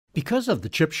Because of the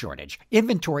chip shortage,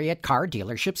 inventory at car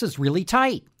dealerships is really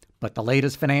tight. But the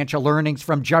latest financial earnings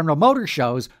from General Motors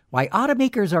shows why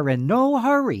automakers are in no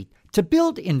hurry to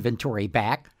build inventory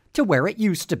back to where it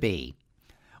used to be.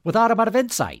 With Automotive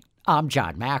Insight, I'm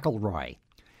John McElroy.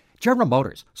 General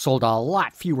Motors sold a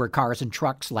lot fewer cars and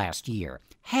trucks last year,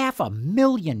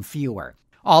 500,000 fewer,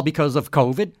 all because of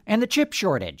COVID and the chip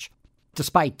shortage.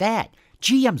 Despite that,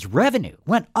 GM's revenue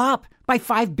went up by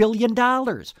 $5 billion.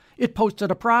 It posted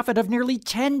a profit of nearly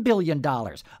 $10 billion,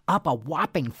 up a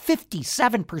whopping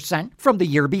 57% from the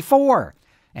year before.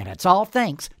 And it's all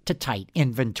thanks to tight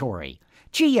inventory.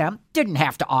 GM didn't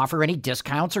have to offer any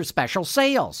discounts or special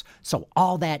sales, so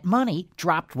all that money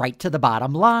dropped right to the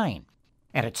bottom line.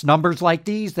 And it's numbers like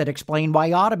these that explain why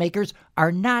automakers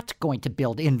are not going to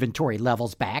build inventory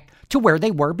levels back to where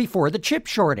they were before the chip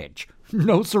shortage.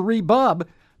 No siree, bub.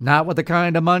 Not with the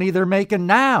kind of money they're making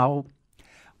now.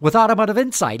 With Automotive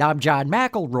Insight, I'm John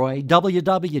McElroy,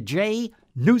 WWJ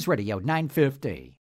News Radio 950.